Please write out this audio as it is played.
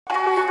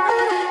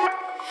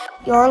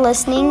You're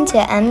listening to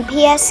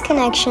MPS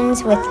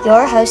Connections with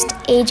your host,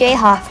 AJ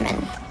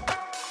Hoffman.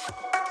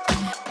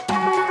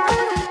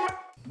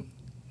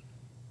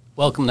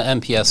 Welcome to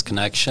MPS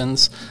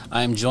Connections.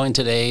 I'm joined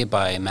today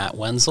by Matt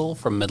Wenzell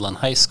from Midland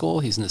High School.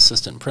 He's an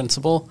assistant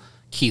principal.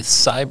 Keith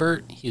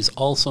Seybert, he's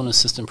also an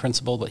assistant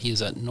principal, but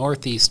he's at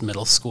Northeast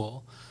Middle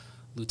School.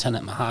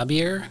 Lieutenant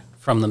Mahabir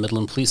from the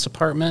Midland Police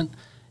Department,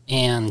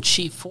 and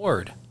Chief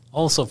Ford,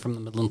 also from the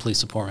Midland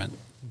Police Department.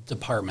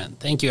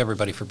 Thank you,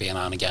 everybody, for being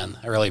on again.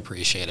 I really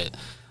appreciate it.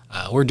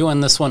 We're doing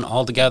this one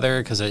all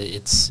together because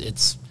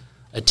it's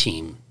a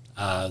team.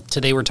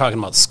 Today we're talking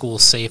about school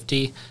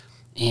safety,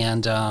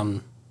 and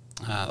I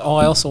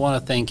also want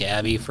to thank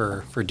Abby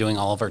for doing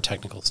all of our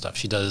technical stuff.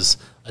 She does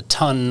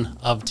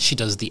she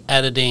does the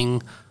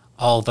editing,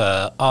 all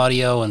the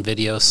audio and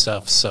video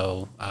stuff,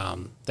 so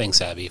thanks,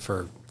 Abby,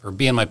 for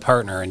being my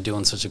partner and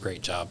doing such a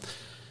great job.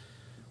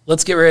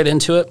 Let's get right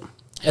into it.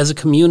 As a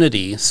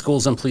community,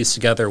 schools and police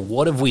together,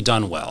 what have we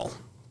done well?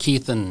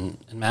 Keith and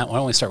Matt, why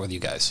don't we start with you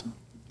guys?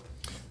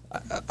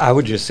 I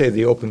would just say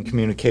the open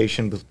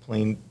communication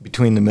between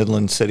the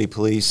Midland City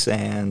Police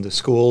and the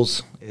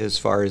schools as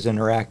far as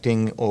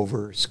interacting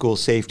over school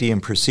safety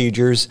and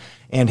procedures,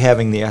 and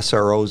having the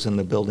SROs in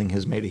the building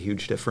has made a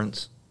huge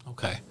difference.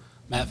 Okay.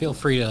 Matt, feel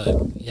free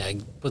to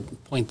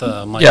point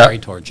the mic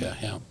right towards you.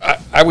 Yeah.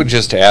 I would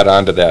just add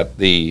on to that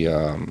the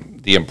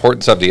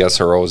importance of the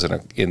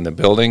SROs in the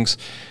buildings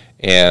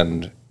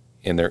and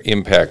in their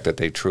impact that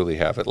they truly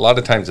have. A lot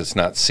of times it's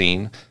not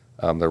seen,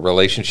 the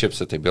relationships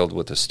that they build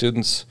with the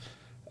students,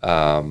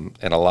 and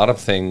a lot of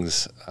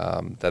things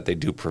that they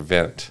do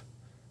prevent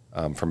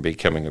from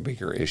becoming a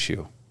bigger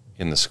issue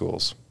in the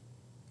schools.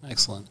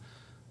 Excellent.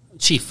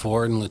 Chief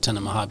Ford and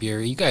Lieutenant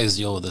Mahabir, you guys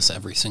deal with this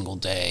every single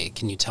day.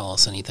 Can you tell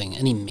us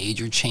any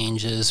major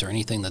changes or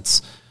anything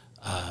that's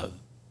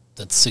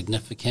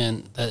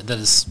significant, that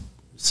has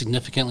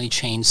significantly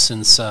changed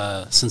since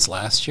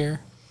last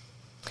year?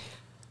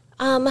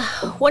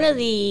 One of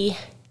the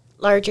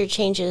larger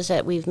changes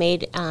that we've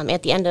made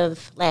at the end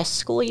of last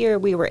school year,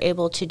 we were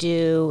able to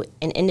do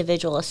an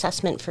individual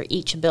assessment for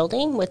each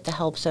building with the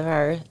helps of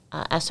our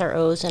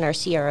SROs and our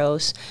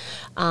CROs,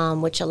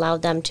 which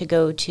allowed them to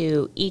go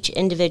to each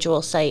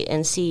individual site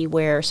and see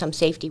where some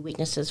safety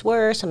weaknesses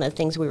were, some of the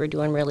things we were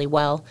doing really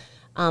well.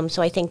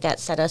 So I think that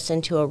set us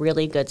into a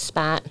really good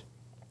spot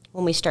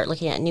when we start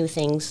looking at new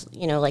things,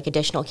 like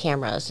additional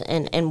cameras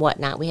and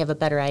whatnot. We have a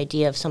better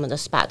idea of some of the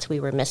spots we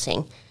were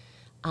missing.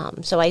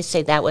 So I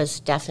say that was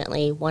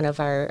definitely one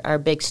of our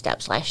big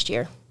steps last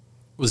year.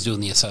 Was doing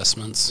the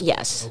assessments?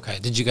 Yes. Okay.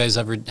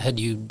 Had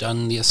you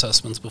done the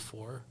assessments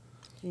before?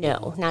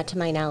 No, not to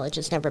my knowledge.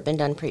 It's never been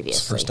done previously.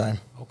 It's the first time.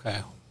 Okay.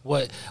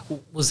 What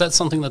was that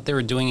something that they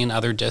were doing in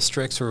other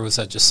districts, or was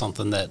that just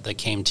something that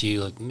came to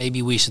you, like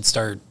maybe we should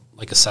start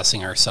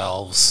assessing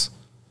ourselves?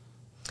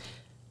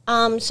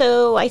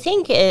 So I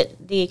think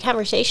the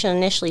conversation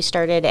initially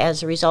started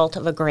as a result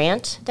of a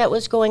grant that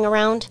was going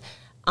around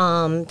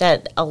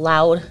that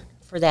allowed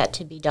for that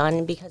to be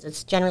done, because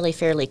it's generally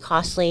fairly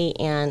costly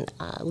and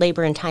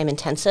labor and time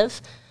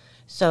intensive.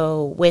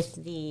 So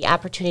with the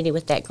opportunity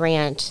with that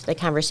grant, the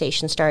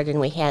conversation started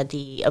and we had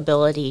the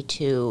ability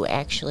to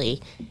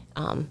actually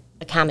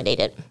accommodate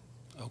it.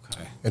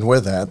 Okay. And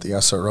with that, the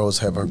SROs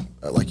have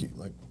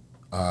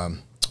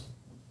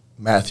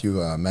Matthew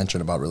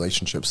mentioned about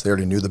relationships. They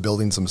already knew the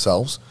buildings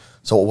themselves.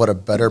 So what a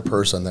better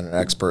person than an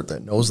expert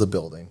that knows the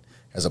building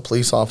as a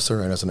police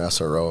officer and as an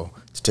SRO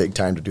to take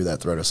time to do that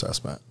threat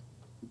assessment.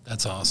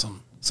 That's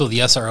awesome. So the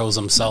SROs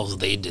themselves,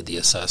 they did the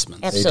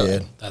assessments. Absolutely. They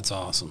did. That's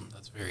awesome.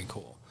 That's very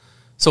cool.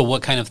 So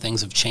what kind of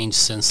things have changed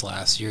since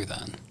last year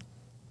then?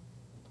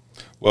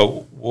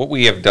 Well, what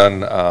we have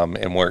done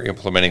and we're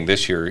implementing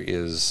this year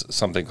is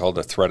something called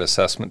a threat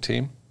assessment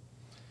team.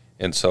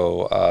 And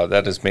so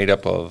that is made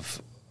up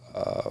of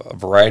a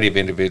variety of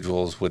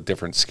individuals with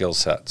different skill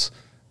sets.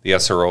 The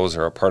SROs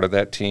are a part of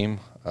that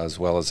team, as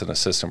well as an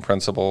assistant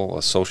principal,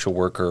 a social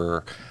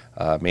worker,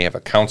 may have a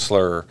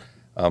counselor,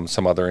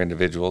 some other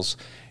individuals.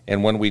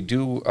 And when we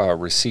do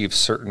receive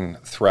certain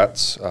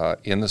threats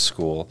in the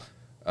school,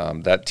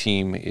 that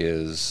team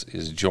is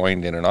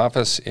joined in an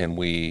office, and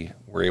we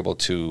were able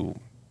to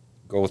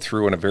go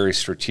through in a very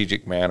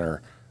strategic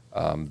manner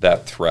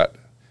that threat,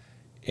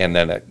 and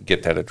then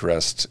get that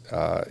addressed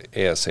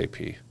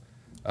ASAP.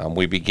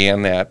 We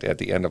began that at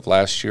the end of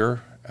last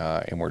year,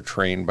 and we're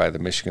trained by the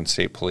Michigan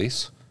State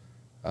Police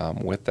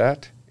with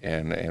that,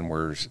 and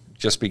we're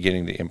just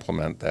beginning to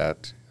implement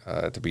that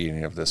at the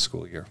beginning of this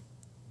school year.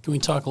 Can we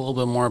talk a little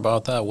bit more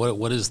about that?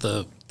 What is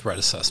the threat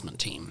assessment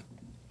team?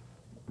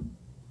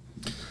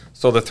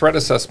 So the threat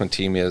assessment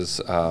team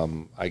is,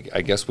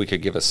 I guess we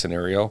could give a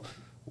scenario.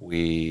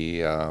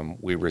 We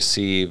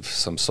receive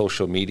some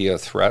social media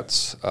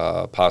threats,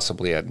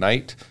 possibly at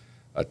night.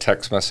 A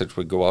text message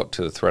would go out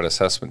to the threat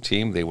assessment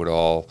team. They would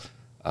all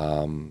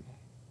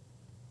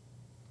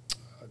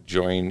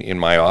join in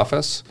my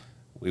office.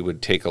 We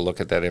would take a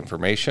look at that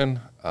information.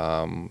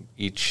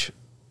 Each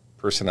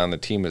person on the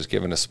team is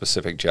given a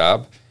specific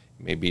job.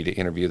 It may be to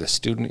interview the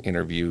student,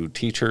 interview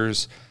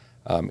teachers,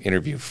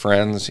 interview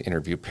friends,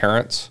 interview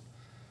parents.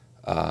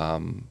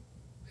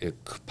 It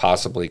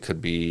possibly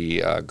could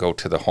be go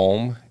to the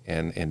home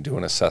and do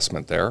an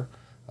assessment there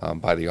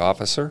by the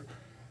officer.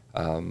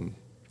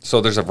 So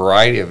there's a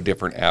variety of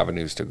different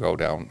avenues to go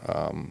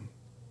down.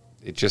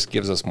 It just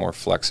gives us more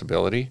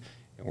flexibility,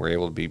 and we're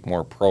able to be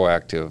more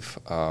proactive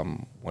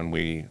when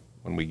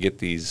we get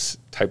these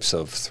types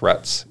of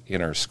threats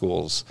in our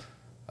schools.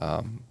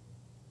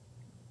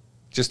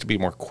 Just to be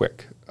more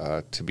quick,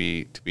 to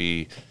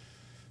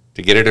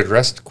get it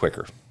addressed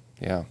quicker.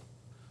 Yeah.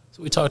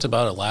 So we talked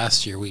about it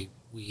last year.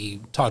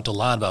 We talked a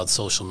lot about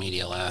social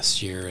media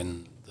last year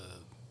and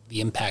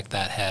the impact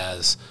that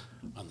has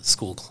on the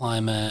school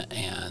climate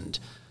and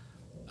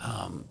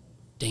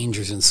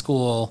dangers in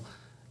school.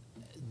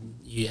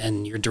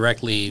 And you're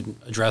directly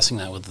addressing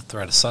that with the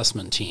threat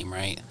assessment team,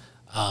 right?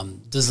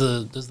 Does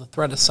the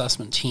threat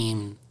assessment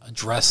team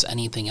address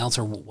anything else,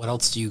 or what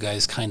else do you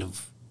guys kind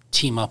of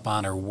team up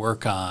on or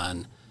work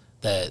on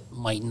that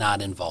might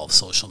not involve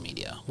social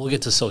media? We'll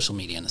get to social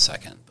media in a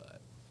second.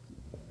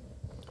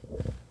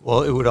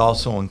 Well, it would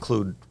also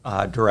include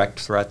direct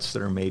threats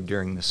that are made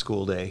during the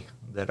school day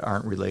that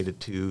aren't related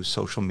to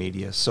social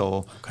media.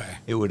 So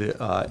it would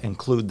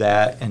include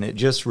that, and it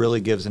just really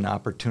gives an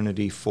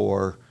opportunity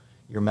for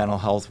your mental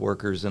health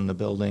workers in the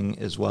building,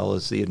 as well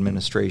as the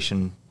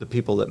administration, the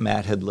people that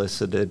Matt had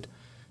listed,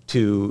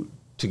 to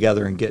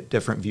together and get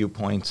different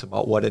viewpoints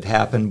about what had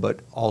happened, but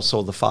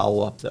also the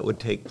follow-up that would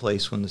take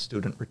place when the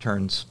student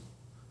returns.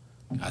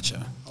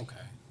 Gotcha. Okay.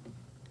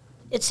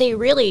 It's a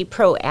really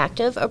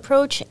proactive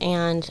approach,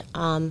 and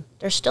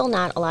there's still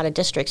not a lot of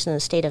districts in the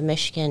state of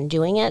Michigan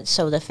doing it,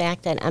 so the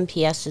fact that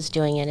MPS is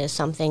doing it is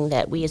something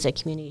that we as a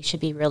community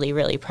should be really,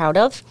 really proud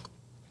of.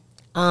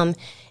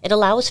 It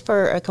allows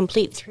for a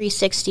complete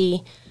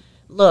 360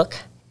 look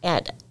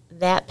at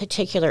that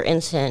particular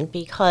incident,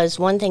 because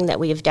one thing that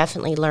we have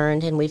definitely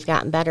learned and we've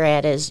gotten better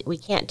at is we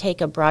can't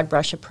take a broad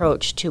brush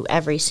approach to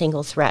every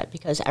single threat,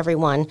 because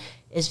everyone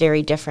is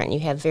very different. You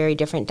have very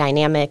different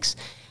dynamics,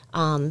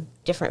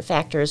 different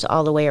factors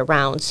all the way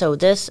around. So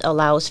this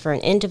allows for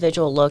an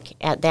individual look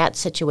at that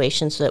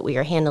situation so that we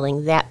are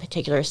handling that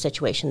particular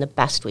situation the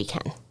best we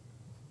can.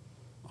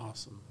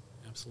 Awesome.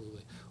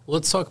 Absolutely. Well,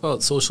 let's talk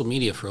about social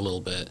media for a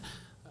little bit.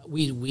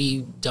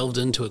 We delved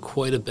into it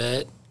quite a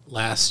bit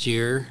last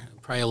year,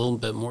 probably a little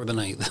bit more than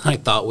I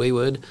thought we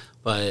would,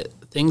 but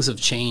things have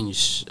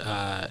changed,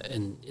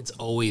 and it's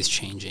always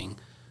changing.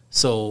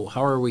 So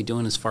how are we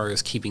doing as far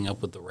as keeping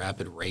up with the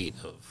rapid rate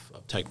of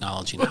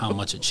technology and how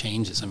much it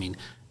changes? I mean,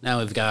 now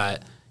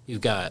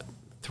you've got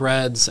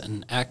Threads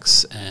and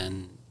X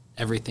and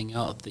everything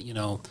else. You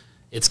know,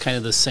 it's kind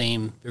of the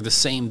same. They're the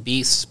same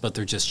beasts, but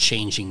they're just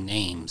changing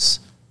names.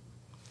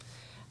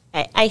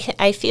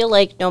 I feel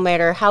like no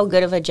matter how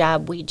good of a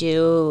job we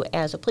do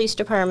as a police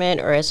department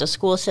or as a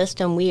school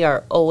system, we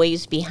are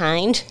always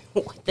behind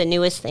what the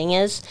newest thing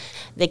is.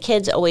 The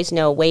kids always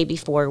know way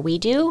before we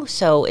do,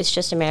 so it's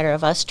just a matter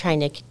of us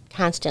trying to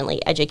constantly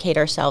educate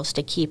ourselves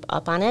to keep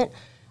up on it.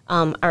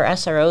 Our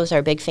SROs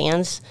are big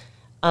fans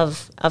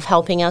of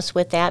helping us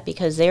with that,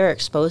 because they're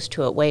exposed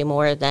to it way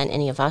more than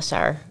any of us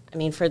are. I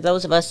mean, for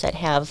those of us that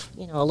have,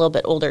 a little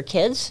bit older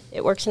kids,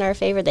 it works in our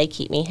favor. They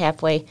keep me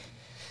halfway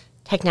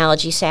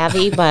technology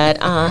savvy, but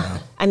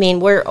I mean,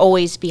 we're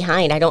always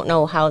behind. I don't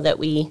know how that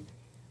we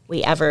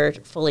ever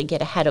fully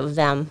get ahead of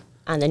them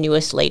on the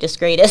newest, latest,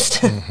 greatest.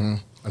 Mm-hmm.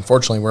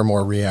 Unfortunately, we're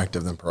more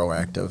reactive than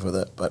proactive with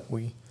it, but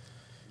we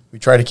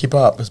try to keep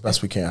up as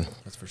best we can.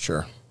 That's for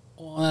sure.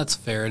 Well, that's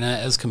fair. And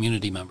as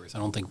community members, I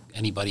don't think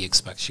anybody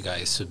expects you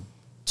guys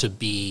to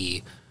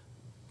be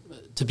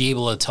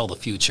able to tell the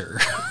future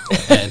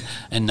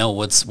and know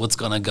what's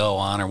going to go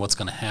on or what's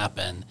going to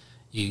happen.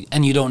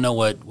 You don't know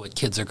what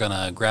kids are going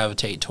to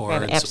gravitate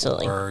towards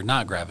or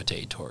not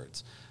gravitate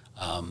towards.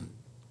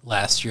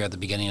 Last year at the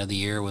beginning of the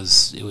year it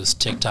was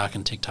TikTok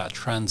and TikTok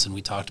trends, and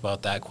we talked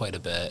about that quite a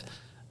bit.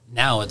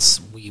 Now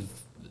we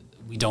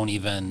don't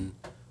even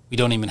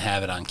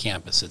have it on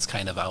campus. It's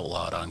kind of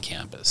outlawed on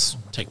campus.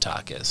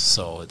 TikTok is.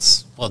 So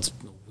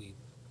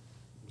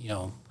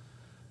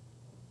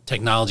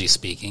technology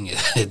speaking,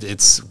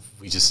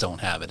 we just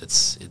don't have it.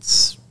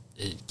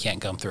 It can't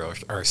come through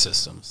our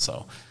system.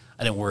 So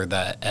I didn't word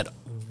that at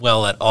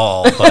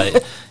all,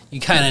 but you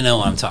kind of know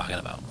what I'm talking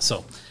about.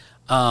 So,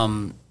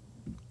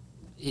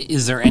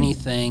 is there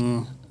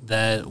anything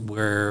that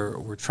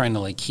we're trying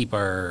to keep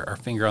our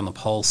finger on the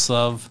pulse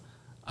of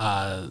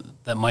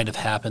that might have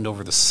happened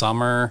over the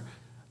summer,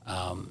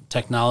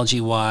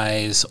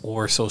 technology-wise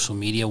or social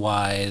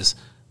media-wise,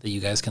 that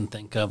you guys can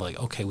think of?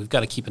 Okay, we've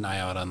got to keep an eye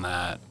out on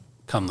that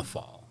come the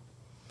fall.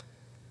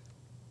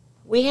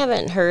 We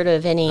haven't heard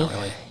of any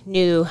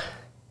new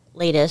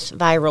latest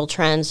viral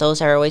trends.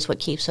 Those are always what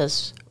keeps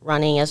us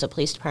running as a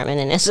police department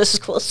and as a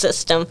school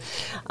system.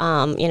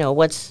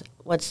 What's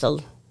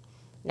the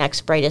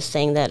next brightest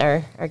thing that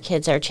our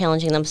kids are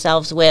challenging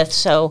themselves with?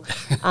 So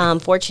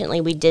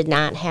fortunately, we did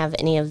not have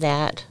any of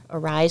that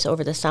arise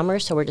over the summer,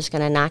 so we're just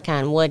going to knock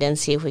on wood and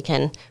see if we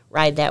can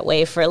ride that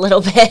wave for a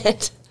little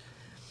bit.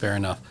 Fair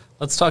enough.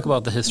 Let's talk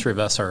about the history of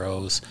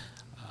SROs.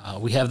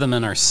 We have them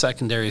in our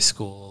secondary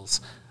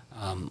schools.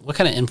 What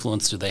kind of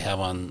influence do they have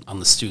on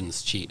the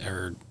students,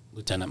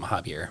 Lieutenant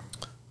Mahabir?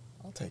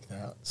 I'll take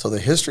that. So the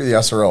history of the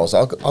SROs,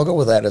 I'll go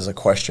with that as a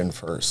question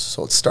first.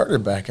 So it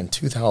started back in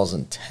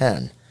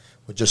 2010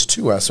 with just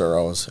 2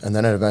 SROs, and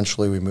then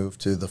eventually we moved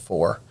to the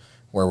 4,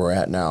 where we're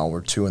at now.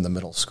 We're 2 in the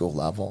middle school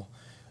level.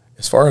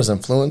 As far as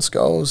influence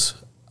goes,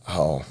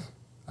 I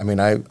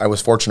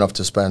was fortunate enough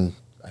to spend,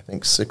 I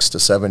think, 6 to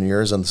 7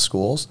 years in the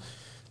schools.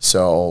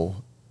 So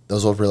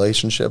those old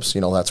relationships,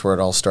 that's where it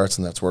all starts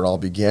and that's where it all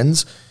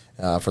begins.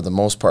 For the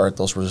most part,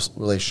 those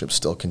relationships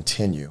still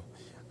continue.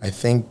 I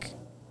think,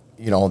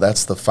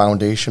 that's the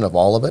foundation of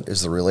all of it,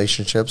 is the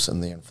relationships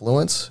and the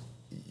influence.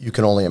 You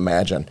can only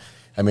imagine.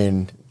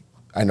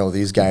 I know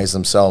these guys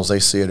themselves, they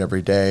see it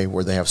every day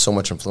where they have so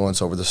much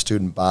influence over the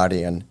student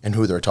body and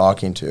who they're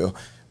talking to.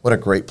 What a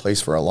great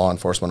place for a law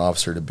enforcement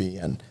officer to be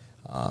in,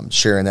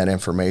 sharing that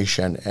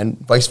information, and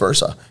vice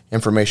versa,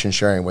 information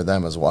sharing with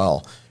them as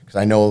well. Because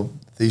I know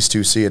these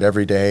two see it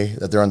every day,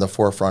 that they're on the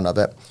forefront of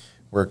it,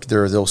 where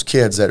there are those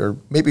kids that are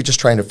maybe just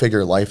trying to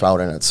figure life out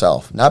in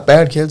itself. Not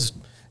bad kids,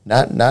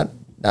 not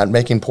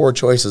making poor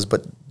choices,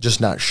 but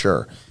just not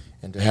sure.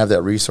 And to have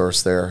that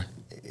resource there,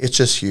 it's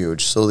just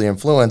huge. So the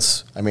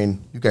influence,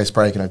 you guys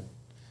probably can,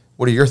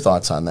 what are your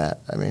thoughts on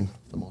that? For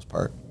the most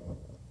part.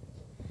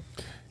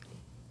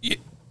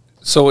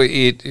 So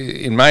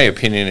in my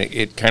opinion,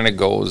 it kind of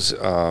goes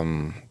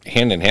hand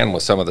in hand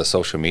with some of the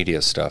social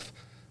media stuff.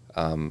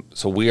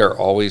 So we are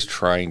always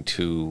trying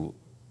to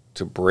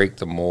break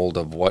the mold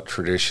of what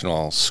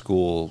traditional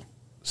school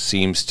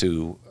seems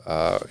to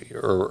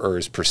or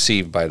is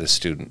perceived by the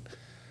student.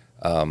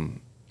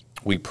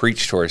 We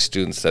preach to our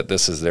students that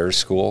this is their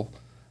school.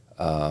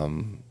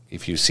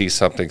 If you see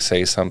something,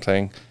 say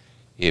something.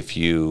 If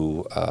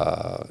you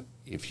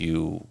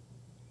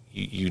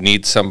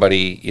need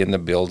somebody in the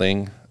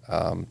building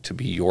to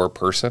be your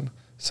person,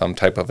 some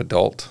type of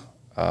adult.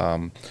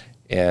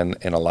 And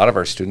a lot of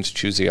our students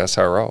choose the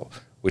SRO,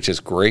 which is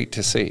great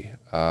to see.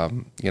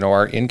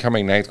 Our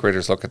incoming 9th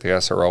graders look at the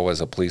SRO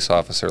as a police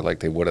officer like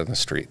they would in the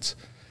streets.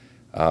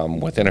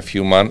 Within a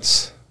few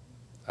months,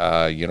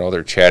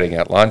 they're chatting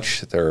at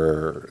lunch,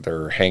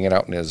 they're hanging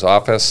out in his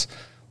office,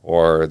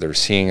 or they're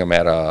seeing him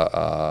at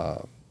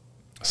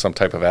some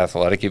type of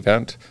athletic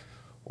event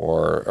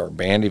or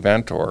band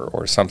event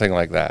or something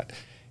like that.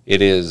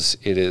 It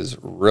is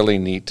really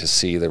neat to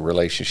see the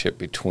relationship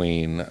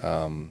between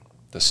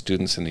the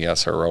students in the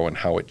SRO and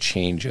how it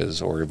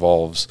changes or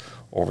evolves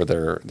over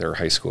their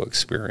high school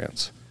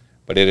experience.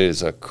 But it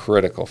is a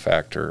critical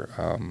factor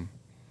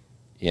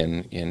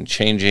in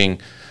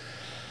changing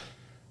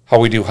how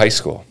we do high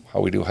school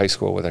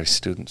with our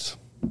students.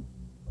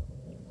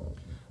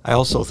 I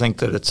also think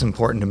that it's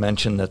important to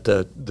mention that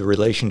the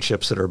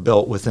relationships that are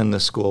built within the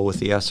school with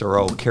the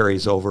SRO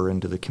carries over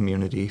into the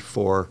community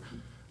for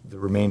the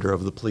remainder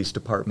of the police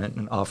department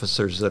and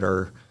officers that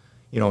are,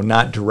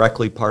 not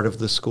directly part of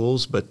the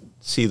schools, but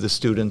see the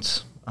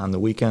students on the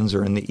weekends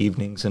or in the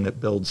evenings, and it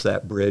builds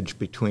that bridge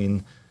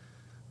between,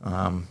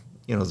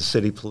 the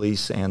city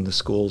police and the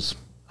schools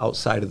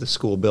outside of the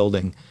school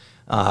building.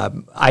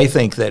 I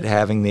think that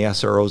having the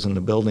SROs in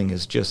the building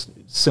is just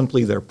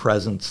simply their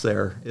presence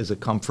there is a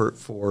comfort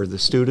for the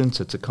students.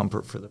 It's a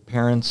comfort for the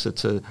parents.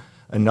 It's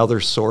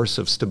another source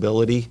of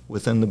stability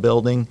within the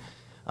building.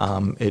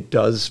 It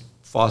does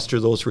foster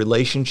those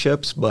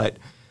relationships, but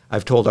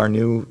I've told our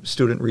new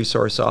student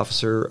resource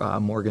officer,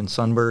 Morgan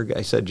Sundberg,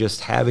 I said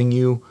just having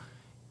you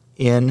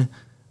in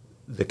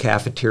the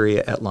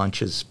cafeteria at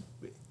lunch is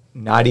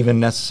not even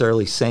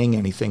necessarily saying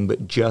anything,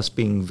 but just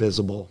being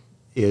visible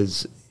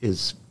is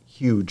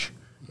huge.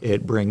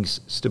 It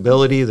brings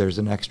stability. There's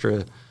an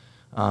extra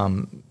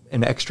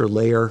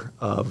layer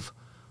of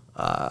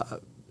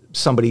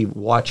somebody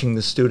watching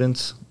the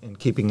students and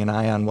keeping an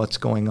eye on what's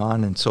going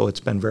on, and so it's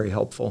been very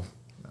helpful.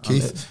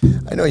 Keith,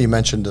 I know you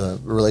mentioned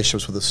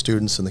relationships with the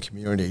students in the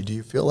community. Do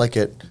you feel like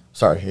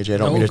sorry, AJ, I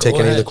don't mean to take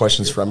any of the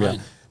questions from you,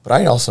 but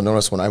I also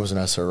noticed when I was an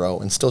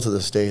SRO, and still to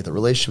this day, the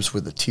relationships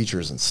with the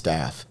teachers and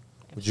staff.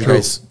 Would you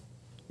guys?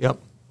 Yep.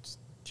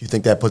 Do you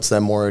think that puts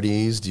them more at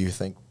ease? Do you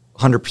think?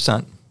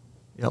 100%.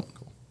 Yep.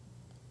 Cool.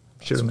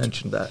 Should have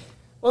mentioned that.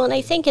 Well, and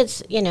I think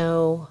it's,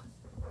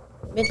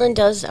 Midland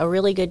does a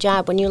really good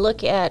job. When you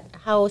look at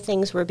how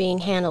things were being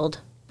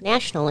handled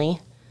nationally,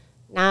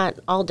 not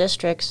all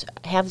districts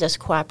have this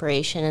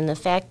cooperation, and the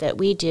fact that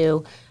we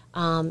do,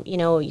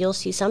 you'll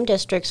see some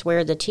districts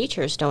where the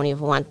teachers don't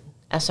even want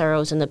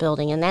SROs in the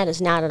building, and that is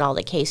not at all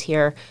the case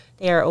here.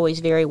 They are always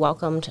very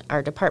welcomed.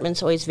 Our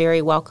department's always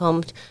very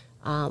welcomed.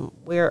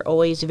 We're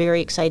always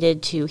very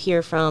excited to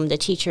hear from the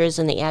teachers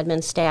and the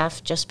admin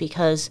staff, just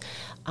because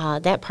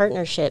that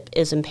partnership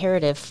is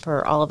imperative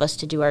for all of us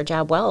to do our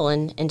job well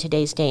in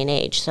today's day and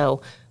age.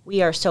 So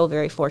we are so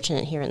very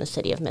fortunate here in the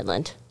city of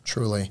Midland.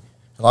 Truly.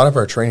 A lot of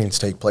our trainings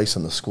take place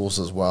in the schools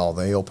as well.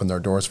 They open their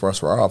doors for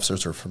us where our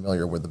officers are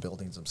familiar with the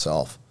buildings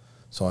themselves.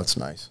 So that's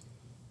nice.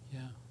 Yeah,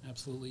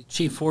 absolutely.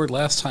 Chief Ford,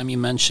 last time you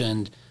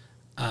mentioned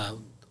how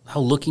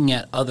looking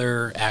at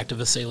other active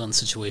assailant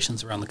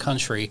situations around the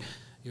country,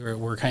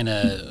 we're kind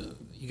of,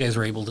 you guys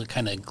were able to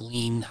kind of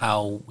glean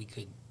how we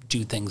could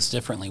do things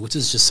differently, which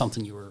is just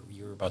something you were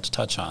about to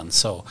touch on.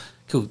 So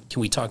can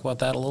we talk about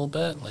that a little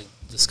bit? Like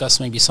discuss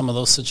maybe some of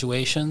those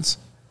situations?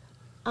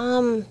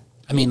 I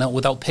mean,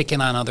 without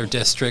picking on other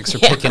districts or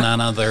picking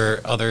on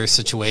other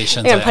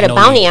situations. You're going to put a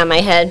bounty on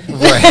my head.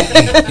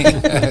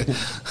 Right.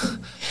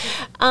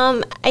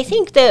 I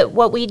think that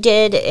what we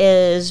did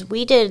is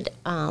we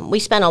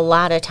spent a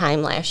lot of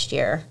time last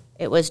year.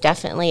 It was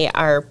definitely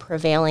our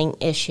prevailing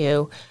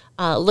issue,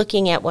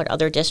 looking at what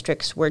other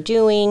districts were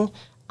doing,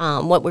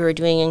 what we were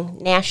doing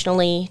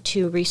nationally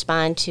to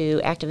respond to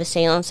active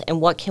assailants,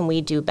 and what can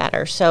we do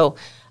better. So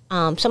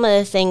some of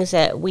the things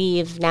that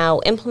we've now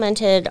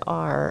implemented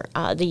are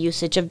the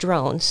usage of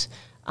drones,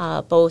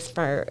 both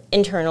for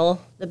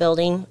the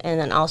building, and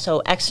then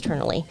also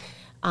externally.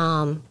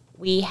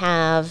 We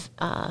have,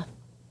 I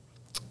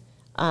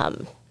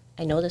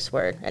know this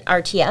word, an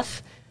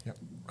RTF. Yep.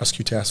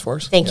 Rescue Task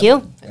Force. Thank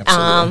Yep. you.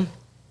 Absolutely.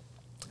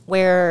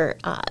 Where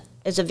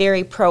is a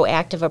very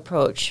proactive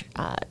approach.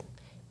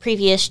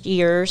 Previous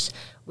years,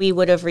 we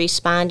would have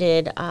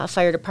responded,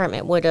 fire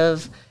department would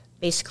have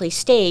basically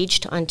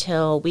staged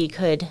until we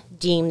could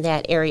deem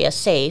that area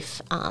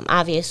safe.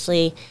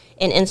 Obviously,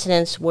 in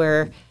incidents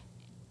where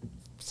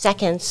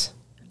seconds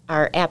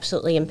are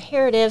absolutely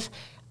imperative,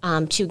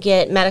 to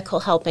get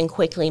medical help in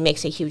quickly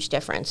makes a huge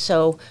difference.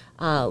 So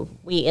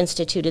we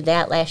instituted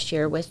that last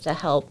year with the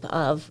help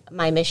of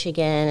My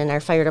Michigan and our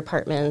fire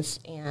departments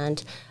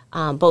and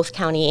both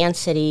county and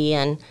city.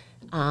 And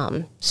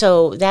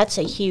so that's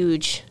a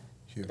huge.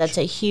 That's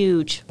a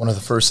huge. One of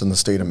the first in the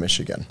state of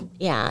Michigan.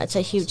 Yeah, it's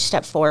a huge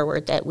step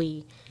forward that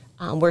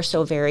we're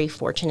so very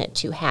fortunate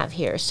to have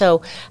here.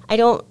 So I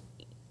don't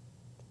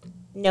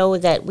know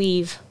that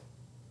we've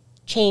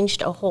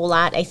changed a whole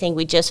lot. I think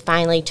we just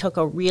finally took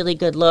a really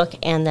good look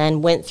and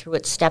then went through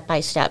it step by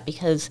step,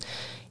 because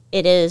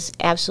it is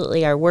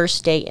absolutely our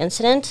worst day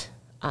incident.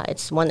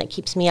 It's one that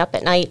keeps me up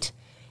at night.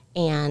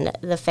 And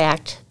the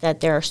fact that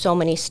there are so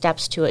many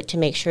steps to it to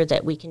make sure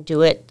that we can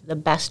do it the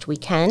best we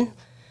can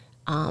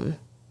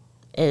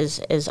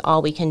is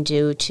all we can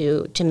do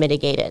to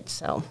mitigate it.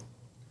 So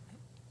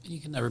you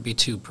can never be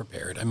too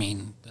prepared. I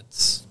mean,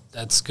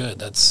 that's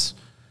good. It's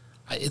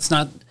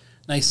not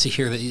nice to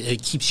hear that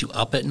it keeps you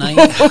up at night,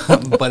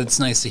 but it's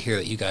nice to hear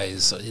that you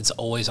guys, it's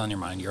always on your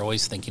mind. You're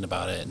always thinking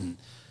about it,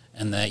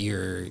 and that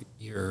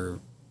you're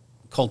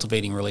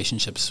cultivating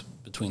relationships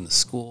between the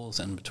schools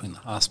and between the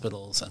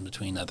hospitals and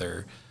between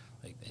other,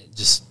 like,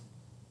 just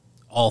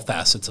all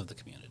facets of the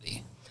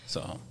community.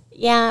 So.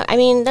 Yeah, I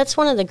mean, that's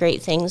one of the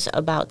great things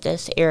about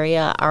this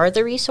area are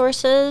the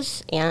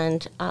resources,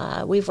 and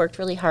we've worked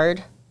really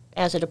hard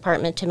as a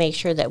department to make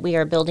sure that we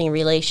are building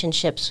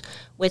relationships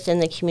within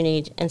the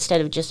community instead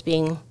of just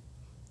being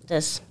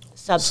this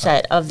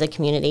subset of the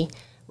community.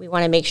 We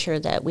want to make sure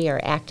that we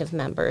are active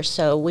members.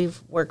 So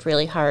we've worked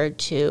really hard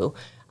to,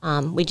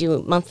 we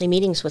do monthly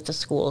meetings with the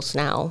schools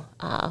now,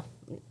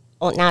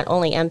 not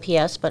only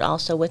MPS, but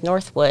also with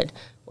Northwood,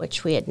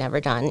 which we had never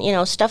done. You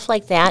know, stuff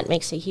like that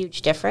makes a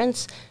huge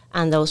difference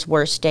on those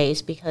worst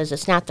days, because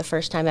it's not the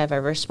first time I've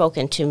ever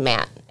spoken to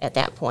Matt at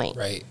that point.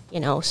 Right.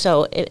 You know,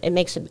 so it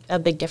makes a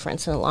big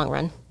difference in the long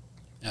run.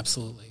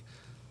 Absolutely.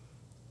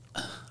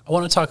 I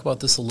want to talk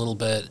about this a little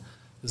bit,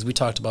 because we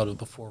talked about it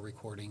before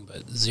recording,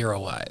 but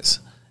Zero Eyes.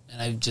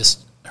 And I've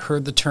just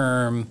heard the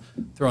term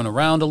thrown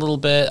around a little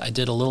bit. I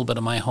did a little bit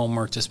of my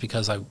homework just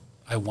because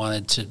I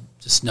wanted to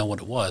just know what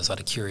it was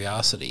out of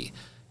curiosity.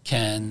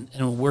 And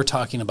we're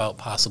talking about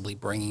possibly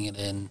bringing it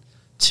in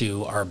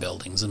to our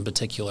buildings, in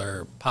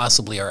particular,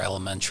 possibly our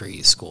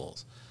elementary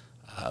schools.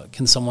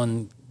 Can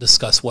someone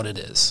discuss what it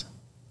is?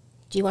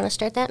 Do you want to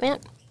start that,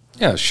 Matt?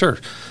 Yeah, sure.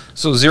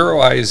 So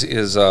Zero Eyes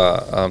is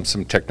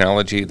some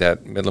technology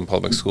that Midland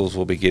Public Schools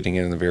will be getting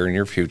in the very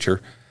near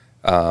future.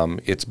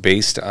 It's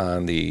based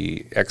on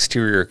the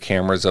exterior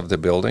cameras of the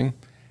building,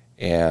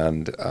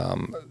 and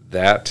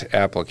that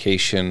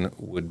application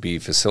would be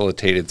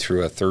facilitated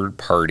through a third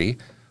party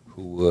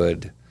who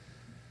would,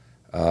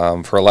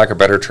 for lack of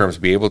better terms,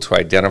 be able to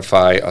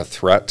identify a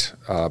threat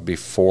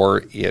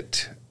before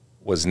it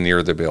was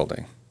near the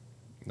building.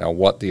 Now,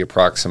 what the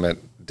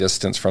approximate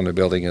distance from the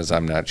building is,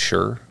 I'm not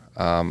sure,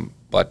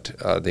 but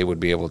they would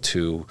be able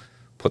to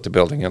put the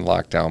building in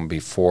lockdown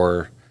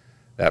before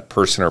that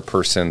person or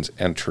persons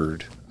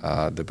entered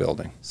the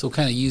building. So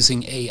kind of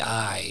using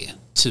AI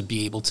to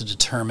be able to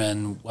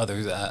determine whether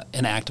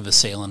an active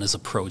assailant is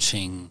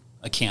approaching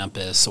a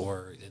campus,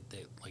 or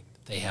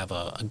they have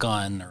a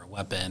gun or a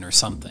weapon or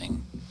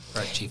something.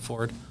 Right, Chief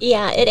Ford?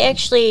 Yeah, it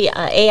actually,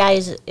 AI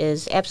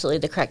is absolutely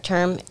the correct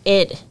term.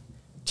 It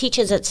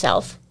teaches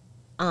itself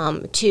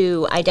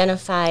to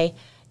identify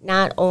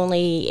not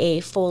only a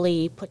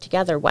fully put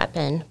together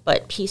weapon,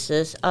 but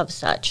pieces of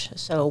such.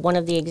 So one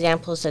of the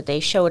examples that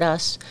they showed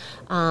us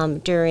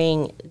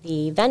during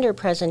the vendor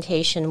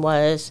presentation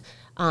was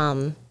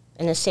an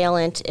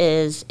assailant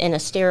is in a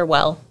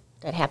stairwell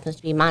that happens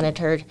to be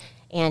monitored,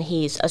 and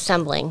he's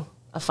assembling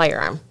a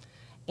firearm.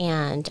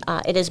 And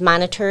it is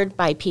monitored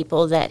by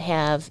people that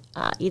have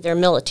either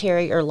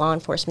military or law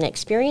enforcement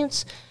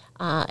experience.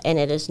 and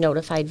it is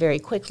notified very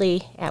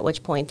quickly, at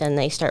which point then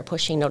they start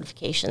pushing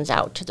notifications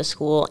out to the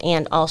school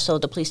and also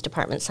the police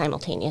department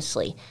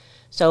simultaneously.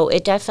 So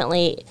it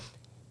definitely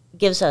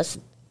gives us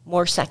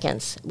more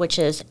seconds, which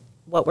is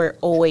what we're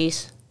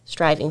always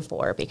striving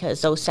for,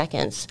 because those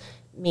seconds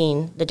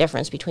mean the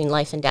difference between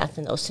life and death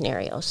in those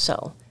scenarios.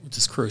 So, which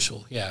is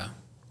crucial. Yeah,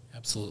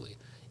 absolutely.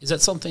 Is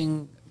that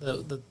something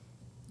that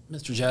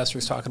Mr. Jasper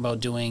is talking about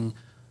doing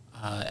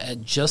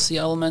at just the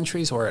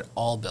elementaries or at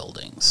all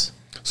buildings?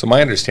 So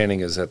my understanding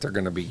is that they're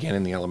going to begin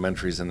in the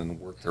elementaries and then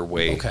work their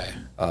way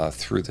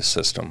through the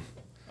system.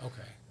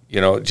 Okay.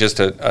 You know, just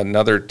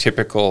another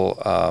typical,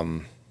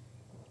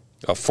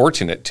 a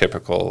fortunate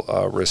typical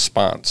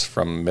response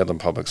from Midland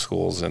Public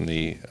Schools and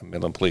the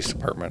Midland Police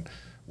Department.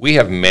 We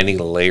have many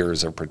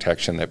layers of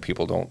protection that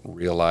people don't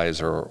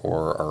realize or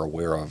are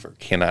aware of or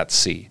cannot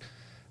see.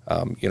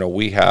 You know,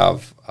 we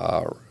have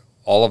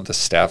all of the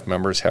staff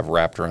members have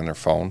Raptor on their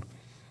phone,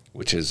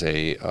 which is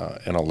an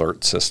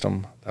alert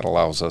system that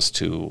allows us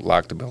to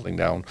lock the building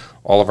down.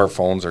 All of our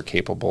phones are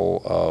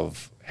capable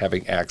of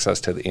having access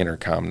to the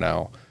intercom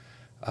now.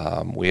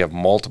 We have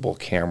multiple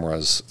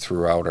cameras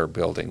throughout our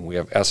building. We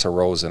have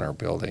SROs in our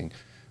building.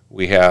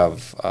 We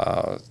have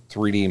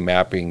 3D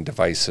mapping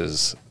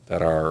devices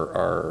that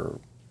are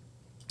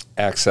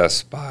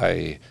accessed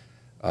by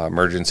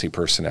emergency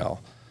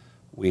personnel.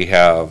 We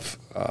have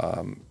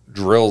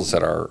drills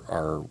that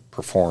are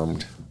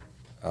performed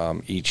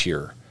each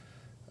year.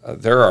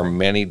 There are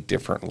many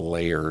different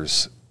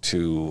layers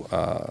to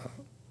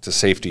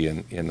safety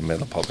in the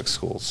Midland Public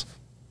Schools.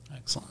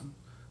 Excellent.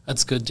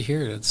 That's good to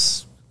hear.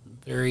 It's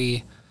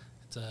very,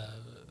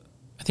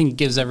 I think it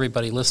gives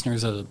everybody,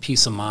 listeners, a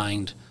peace of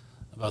mind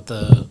about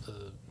the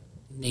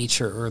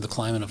nature or the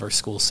climate of our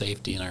school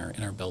safety in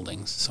our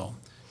buildings. So,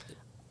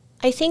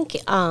 I think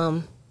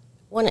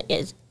one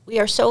is we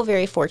are so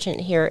very fortunate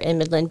here in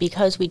Midland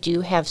because we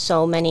do have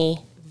so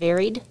many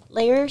varied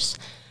layers.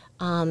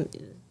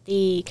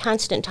 The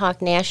constant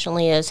talk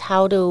nationally is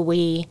how do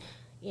we,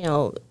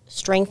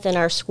 strengthen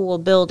our school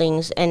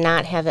buildings and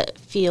not have it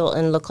feel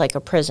and look like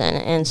a prison.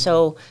 And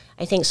so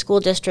I think school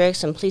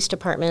districts and police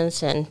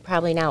departments and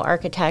probably now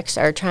architects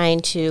are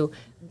trying to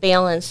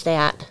balance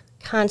that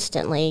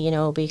constantly,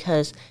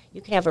 because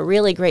you can have a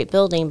really great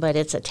building, but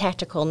it's a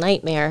tactical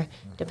nightmare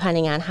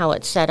depending on how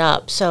it's set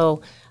up.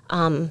 So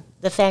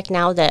the fact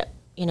now that,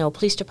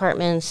 police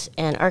departments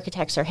and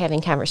architects are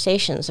having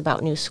conversations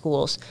about new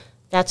schools,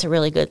 that's a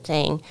really good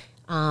thing.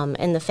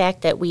 And the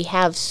fact that we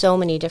have so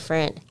many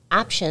different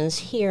options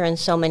here and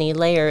so many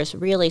layers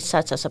really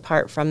sets us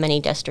apart from many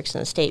districts in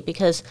the state,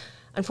 because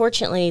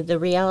unfortunately the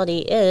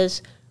reality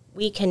is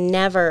we can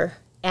never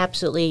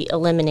absolutely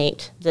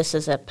eliminate this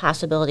as a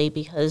possibility,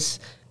 because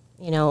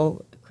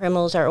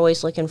criminals are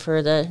always looking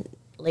for the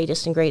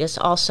latest and greatest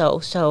also.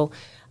 So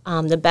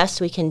the best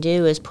we can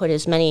do is put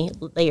as many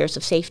layers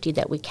of safety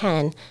that we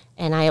can,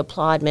 and I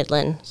applaud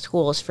Midland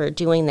schools for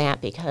doing that,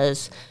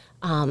 because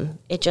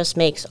it just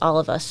makes all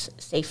of us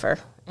safer.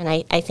 And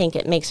I think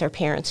it makes our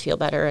parents feel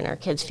better and our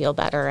kids feel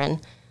better. And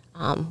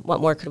what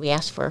more could we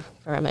ask for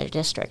from a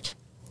district?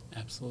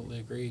 Absolutely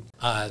agreed.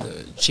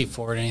 Chief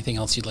Ford, anything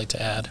else you'd like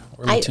to add?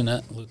 Or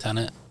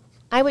Lieutenant?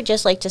 I would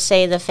just like to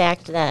say the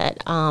fact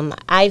that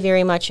I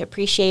very much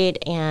appreciate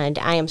and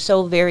I am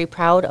so very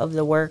proud of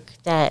the work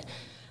that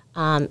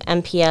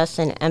MPS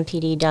and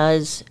MPD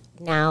does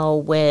now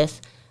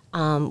with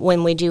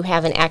when we do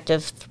have an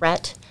active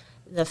threat.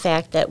 The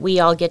fact that we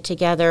all get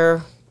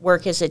together,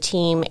 work as a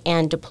team,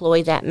 and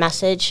deploy that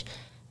message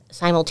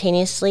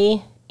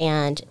simultaneously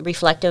and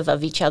reflective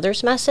of each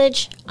other's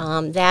message,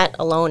 that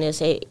alone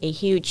is a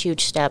huge,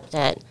 huge step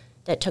that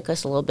took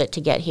us a little bit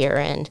to get here.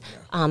 And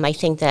I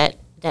think that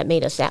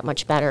made us that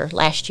much better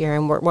last year,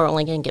 and we're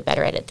only going to get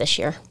better at it this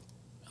year.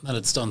 And that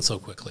it's done so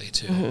quickly,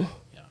 too. Mm-hmm.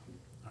 Yeah.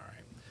 All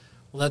right.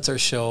 Well, that's our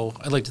show.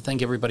 I'd like to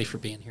thank everybody for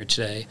being here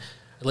today.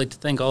 I'd like to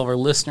thank all of our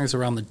listeners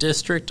around the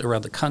district,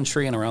 around the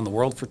country, and around the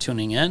world for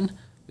tuning in.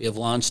 We have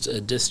launched a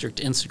district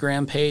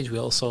Instagram page. We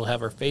also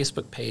have our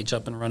Facebook page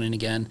up and running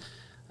again.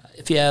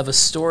 If you have a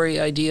story,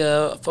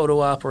 idea, a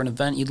photo op, or an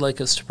event you'd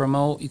like us to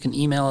promote, you can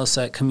email us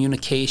at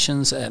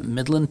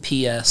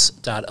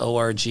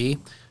communications@midlandps.org.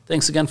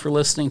 Thanks again for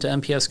listening to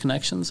MPS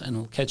Connections, and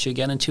we'll catch you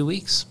again in 2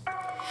 weeks.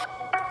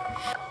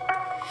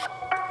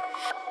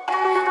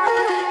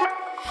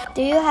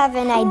 Do you have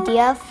an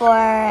idea for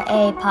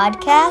a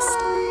podcast?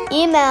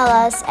 Email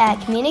us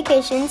at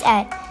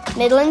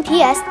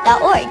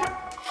communications@midlandps.org.